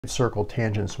circle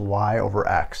tangents y over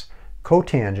x.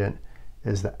 Cotangent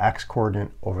is the x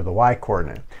coordinate over the y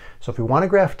coordinate. So if we want to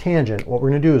graph tangent, what we're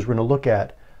going to do is we're going to look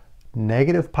at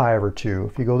negative pi over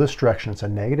 2. If you go this direction, it's a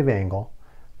negative angle,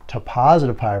 to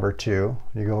positive pi over 2.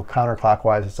 You go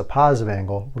counterclockwise, it's a positive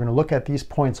angle. We're going to look at these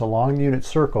points along the unit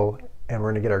circle, and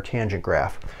we're going to get our tangent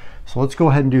graph. So let's go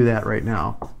ahead and do that right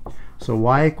now. So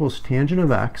y equals tangent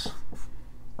of x.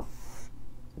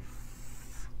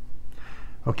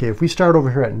 Okay, if we start over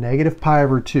here at negative pi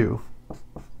over 2,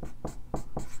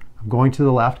 I'm going to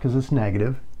the left because it's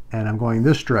negative, and I'm going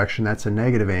this direction, that's a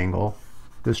negative angle.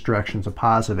 This direction's a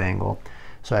positive angle.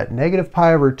 So at negative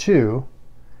pi over 2,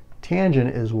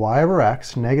 tangent is y over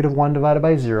x. Negative 1 divided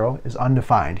by 0 is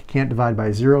undefined. Can't divide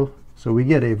by 0, so we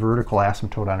get a vertical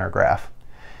asymptote on our graph.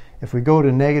 If we go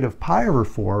to negative pi over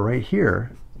 4 right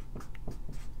here,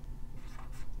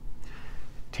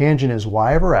 tangent is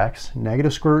y over x.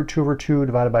 Negative square root 2 over 2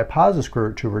 divided by positive square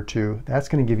root 2 over 2. That's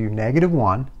going to give you negative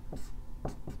 1.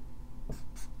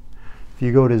 If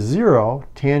you go to 0,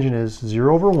 tangent is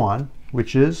 0 over 1,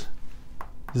 which is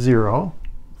 0.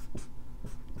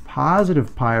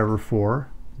 Positive pi over 4,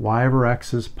 y over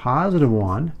x is positive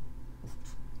 1.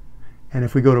 And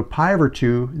if we go to pi over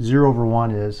 2, 0 over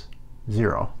 1 is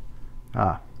 0.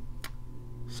 0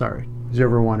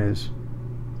 over 1 is,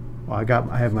 well,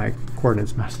 I have my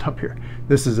coordinates messed up here.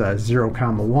 This is a 0,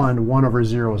 1. 1 over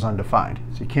 0 is undefined,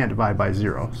 so you can't divide by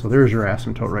 0. So there's your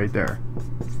asymptote right there.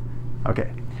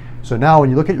 Okay, so now when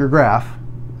you look at your graph,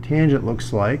 tangent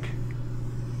looks like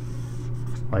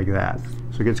that.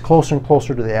 So it gets closer and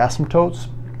closer to the asymptotes,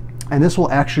 and this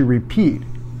will actually repeat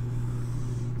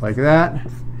like that,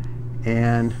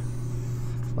 and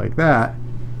like that,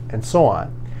 and so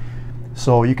on.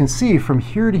 So you can see from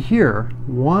here to here,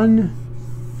 one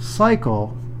cycle,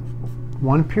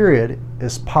 one period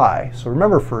is pi. So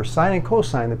remember, for sine and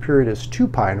cosine, the period is 2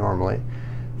 pi normally.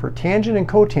 For tangent and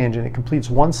cotangent, it completes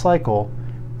one cycle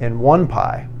in 1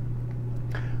 pi.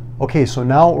 Okay, so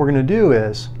now what we're going to do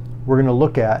is we're going to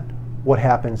look at what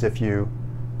happens if you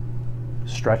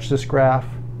stretch this graph,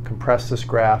 compress this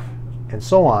graph, and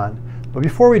so on. But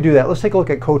before we do that, let's take a look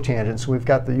at cotangent. So we've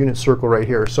got the unit circle right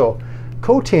here. So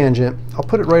cotangent, I'll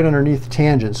put it right underneath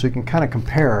tangent so you can kind of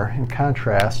compare and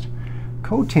contrast.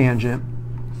 Cotangent,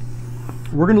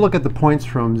 we're going to look at the points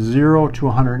from 0 to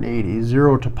 180,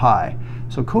 0 to pi.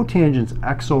 So cotangent's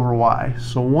x over y.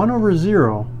 So 1 over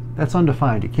 0, that's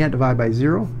undefined. You can't divide by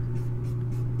 0.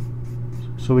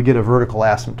 So we get a vertical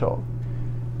asymptote.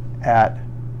 At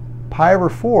pi over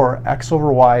 4, x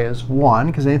over y is 1,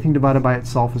 because anything divided by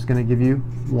itself is going to give you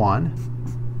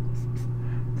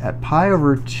 1. At pi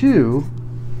over 2,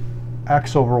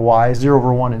 x over y, 0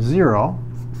 over 1 is 0.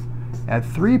 At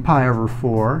 3 pi over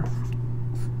 4,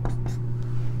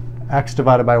 x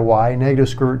divided by y, negative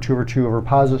square root 2 over 2 over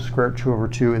positive square root 2 over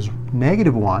 2 is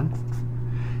negative 1.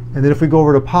 And then if we go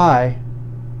over to pi,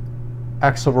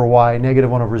 x over y, negative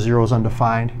 1 over 0 is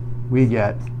undefined. We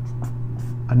get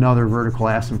another vertical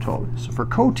asymptote. So for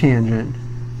cotangent,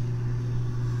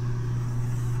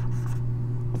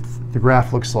 the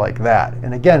graph looks like that.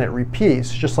 And again, it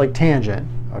repeats just like tangent,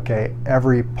 okay,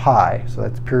 every pi. So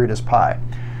that period is pi.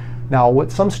 Now,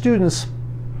 what some students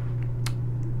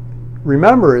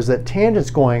remember is that tangent's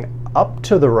going up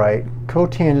to the right,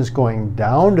 cotangent's going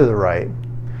down to the right.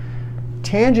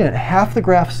 Tangent, half the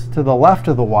graph's to the left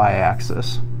of the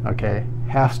y-axis, okay,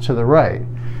 half's to the right.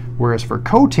 Whereas for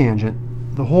cotangent,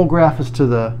 the whole graph is to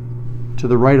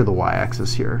the right of the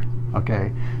y-axis here,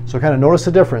 okay? So kind of notice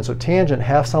the difference. So tangent,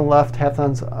 half's on the left, half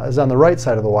is on the right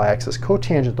side of the y-axis.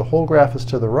 Cotangent, the whole graph is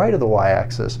to the right of the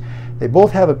y-axis. They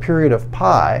both have a period of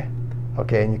pi,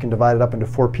 okay, and you can divide it up into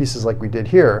 4 pieces like we did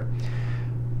here.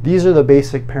 These are the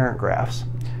basic parent graphs.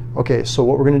 Okay, so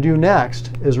what we're going to do next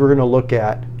is we're going to look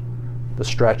at the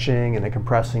stretching and the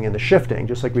compressing and the shifting,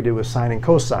 just like we did with sine and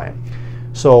cosine.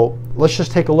 So let's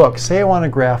just take a look. Say I want to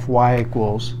graph y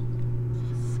equals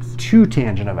 2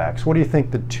 tangent of x. What do you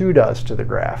think the 2 does to the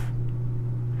graph?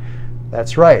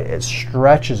 That's right, it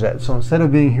stretches it. So instead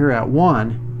of being here at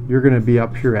 1, you're going to be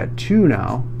up here at 2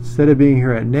 now. Instead of being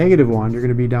here at negative 1, you're going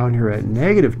to be down here at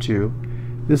negative 2.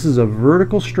 This is a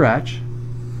vertical stretch.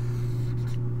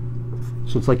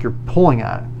 So it's like you're pulling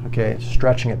on it, okay,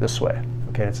 stretching it this way.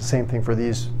 Okay, it's the same thing for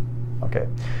these. Okay,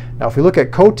 now if we look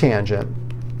at cotangent,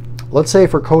 let's say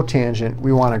for cotangent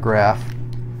we want to graph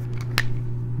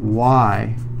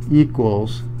y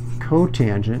equals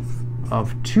cotangent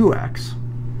of 2x.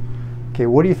 Okay,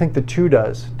 what do you think the 2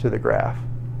 does to the graph?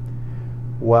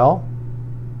 Well,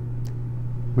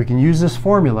 we can use this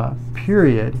formula,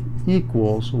 period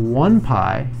equals 1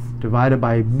 pi divided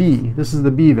by b. This is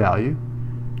the b value.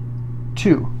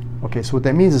 2. Okay, so what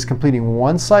that means is completing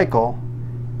one cycle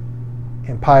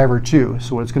in pi over 2.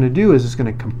 So what it's going to do is it's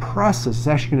going to compress this. It's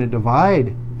actually going to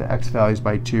divide the x values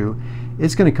by 2.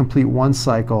 It's going to complete one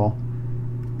cycle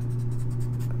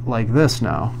like this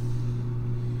now.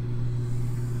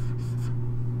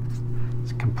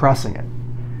 It's compressing it.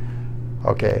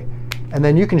 Okay, and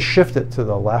then you can shift it to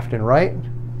the left and right,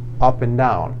 up and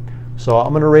down. So I'm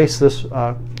going to erase this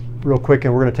real quick,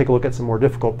 and we're going to take a look at some more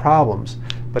difficult problems.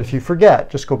 But if you forget,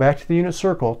 just go back to the unit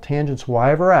circle. Tangents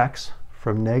y over x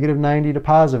from negative 90 to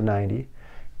positive 90.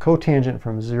 Cotangent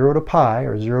from 0 to pi,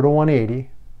 or 0 to 180.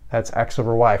 That's x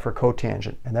over y for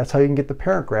cotangent. And that's how you can get the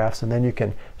parent graphs, and then you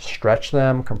can stretch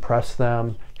them, compress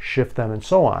them, shift them, and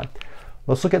so on.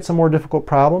 Let's look at some more difficult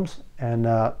problems,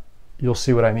 and you'll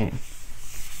see what I mean.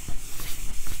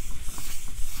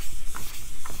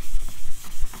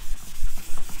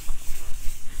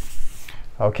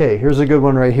 Okay, here's a good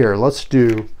one right here. Let's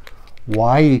do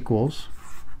y equals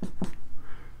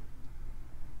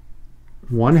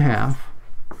 1/2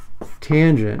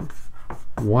 tangent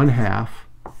 1/2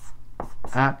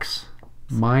 x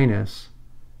minus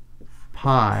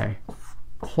pi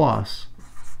plus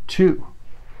 2.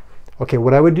 Okay,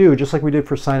 what I would do, just like we did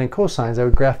for sine and cosines, I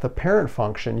would graph the parent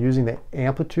function using the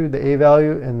amplitude, the a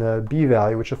value, and the b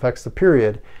value, which affects the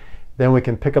period. Then we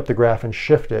can pick up the graph and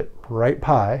shift it right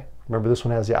pi. Remember, this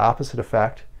one has the opposite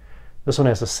effect. This one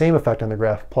has the same effect on the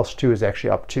graph. Plus 2 is actually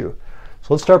up 2.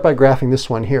 So let's start by graphing this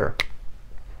one here.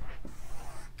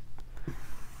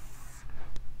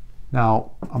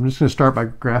 Now, I'm just going to start by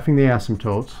graphing the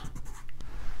asymptotes.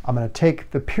 I'm going to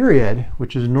take the period,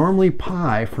 which is normally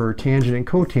pi for tangent and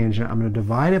cotangent. I'm going to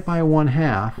divide it by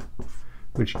 1/2,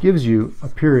 which gives you a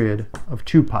period of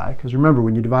 2 pi. Because remember,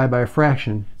 when you divide by a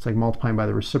fraction, it's like multiplying by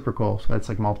the reciprocal. So that's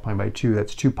like multiplying by 2.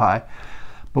 That's 2 pi.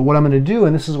 But what I'm going to do,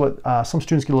 and this is what some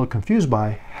students get a little confused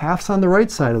by, half's on the right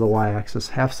side of the y-axis,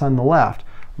 half's on the left.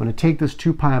 I'm going to take this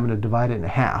 2 pi, I'm going to divide it in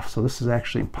half. So this is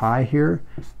actually pi here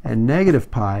and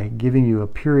negative pi, giving you a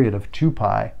period of 2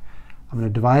 pi. I'm going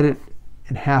to divide it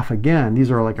in half again. These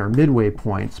are like our midway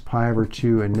points, pi over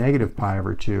 2 and negative pi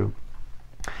over 2.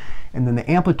 And then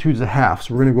the amplitude's a half.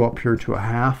 So we're going to go up here to a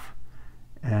half.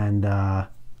 And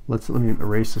let me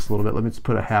erase this a little bit. Let me just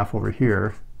put a half over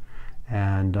here.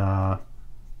 And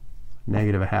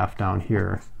negative a half down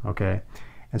here, okay?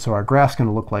 And so our graph's going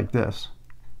to look like this.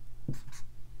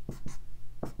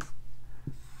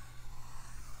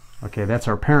 Okay, that's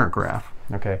our parent graph,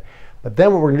 okay? But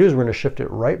then what we're going to do is we're going to shift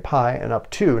it right pi and up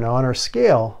 2. Now on our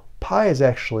scale, pi is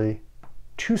actually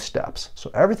 2 steps. So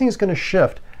everything's going to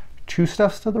shift 2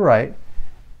 steps to the right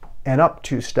and up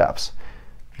 2 steps.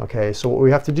 Okay, so what we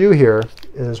have to do here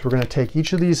is we're going to take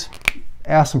each of these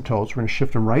asymptotes, we're going to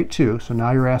shift them right 2. So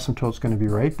now your asymptote's going to be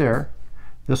right there.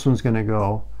 This one's going to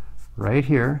go right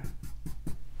here.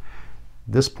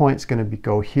 This point's going to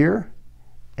go here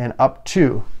and up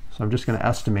 2. So I'm just going to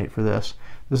estimate for this.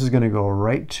 This is going to go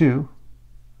right 2,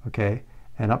 okay,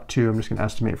 and up 2. I'm just going to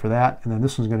estimate for that. And then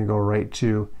this one's going to go right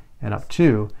 2 and up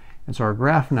 2. And so our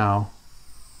graph now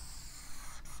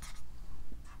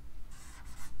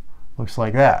looks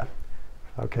like that.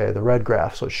 Okay, the red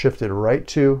graph. So it's shifted right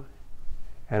 2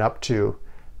 and up 2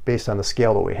 based on the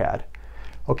scale that we had.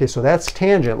 Okay, so that's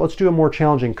tangent. Let's do a more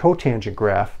challenging cotangent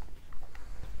graph.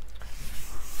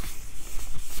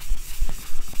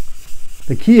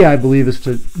 The key, I believe, is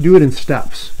to do it in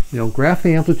steps. You know, graph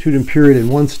the amplitude and period in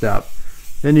one step.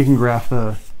 Then you can graph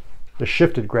the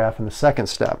shifted graph in the second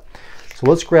step. So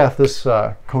let's graph this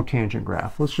cotangent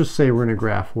graph. Let's just say we're going to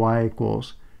graph y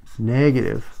equals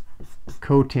negative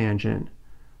cotangent.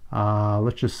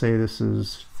 Let's just say this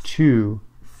is 2x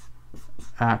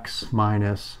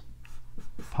minus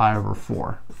pi over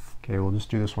 4. Okay, we'll just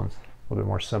do this one a little bit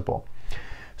more simple.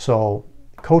 So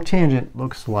cotangent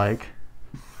looks like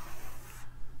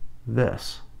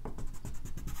this.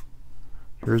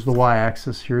 Here's the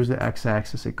y-axis, here's the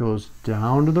x-axis. It goes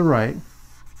down to the right,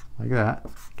 like that.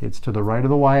 Okay, it's to the right of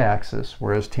the y-axis,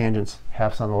 whereas tangent's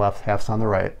half's on the left, half's on the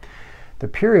right. The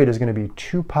period is going to be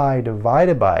 2 pi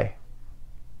divided by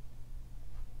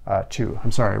 1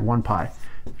 pi.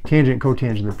 Tangent,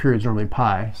 cotangent, the period is normally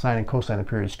pi. Sine and cosine, the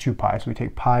period is 2 pi. So we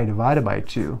take pi divided by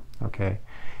 2. Okay,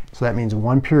 so that means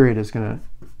one period is going to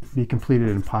be completed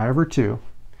in pi over 2.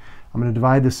 I'm going to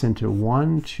divide this into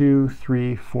 1, 2,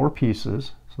 3, 4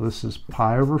 pieces. So this is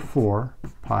pi over 4,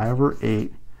 pi over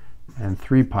 8, and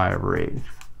 3 pi over 8.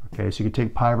 Okay, so you can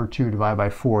take pi over 2 divided by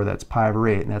 4. That's pi over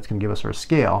 8, and that's going to give us our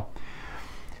scale.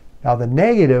 Now the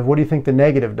negative, what do you think the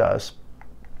negative does?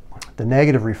 The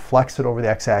negative reflects it over the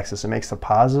x-axis. It makes the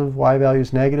positive y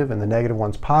values negative and the negative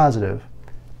one's positive.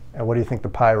 And what do you think the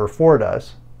pi over 4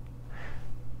 does?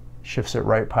 shifts it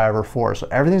right pi over 4. So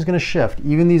everything's going to shift,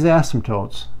 even these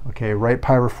asymptotes, okay, right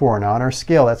pi over 4. Now on our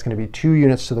scale, that's going to be 2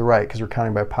 units to the right because we're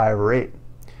counting by pi over 8.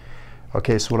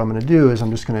 Okay, so what I'm going to do is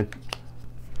I'm just going to,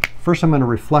 first I'm going to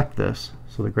reflect this.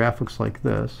 So the graph looks like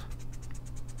this,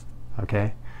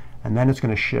 okay, and then it's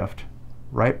going to shift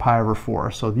right pi over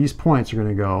 4. So these points are going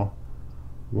to go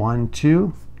 1,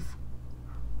 2,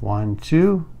 1,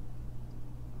 2,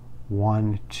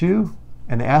 1, 2,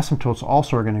 and the asymptotes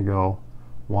also are going to go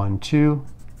 1, 2,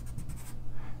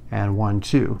 and 1,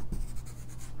 2.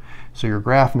 So your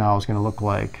graph now is going to look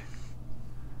like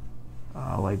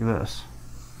this.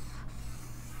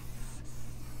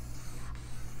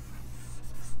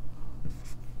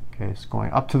 Okay, it's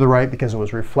going up to the right because it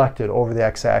was reflected over the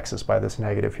x-axis by this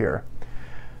negative here.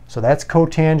 So that's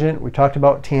cotangent. We talked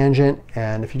about tangent,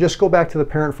 and if you just go back to the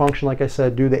parent function, like I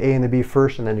said, do the a and the b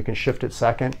first, and then you can shift it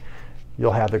second,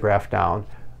 you'll have the graph down.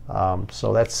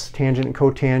 So that's tangent and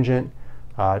cotangent.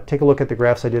 Take a look at the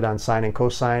graphs I did on sine and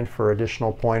cosine for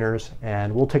additional pointers,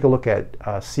 and we'll take a look at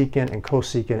secant and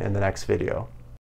cosecant in the next video.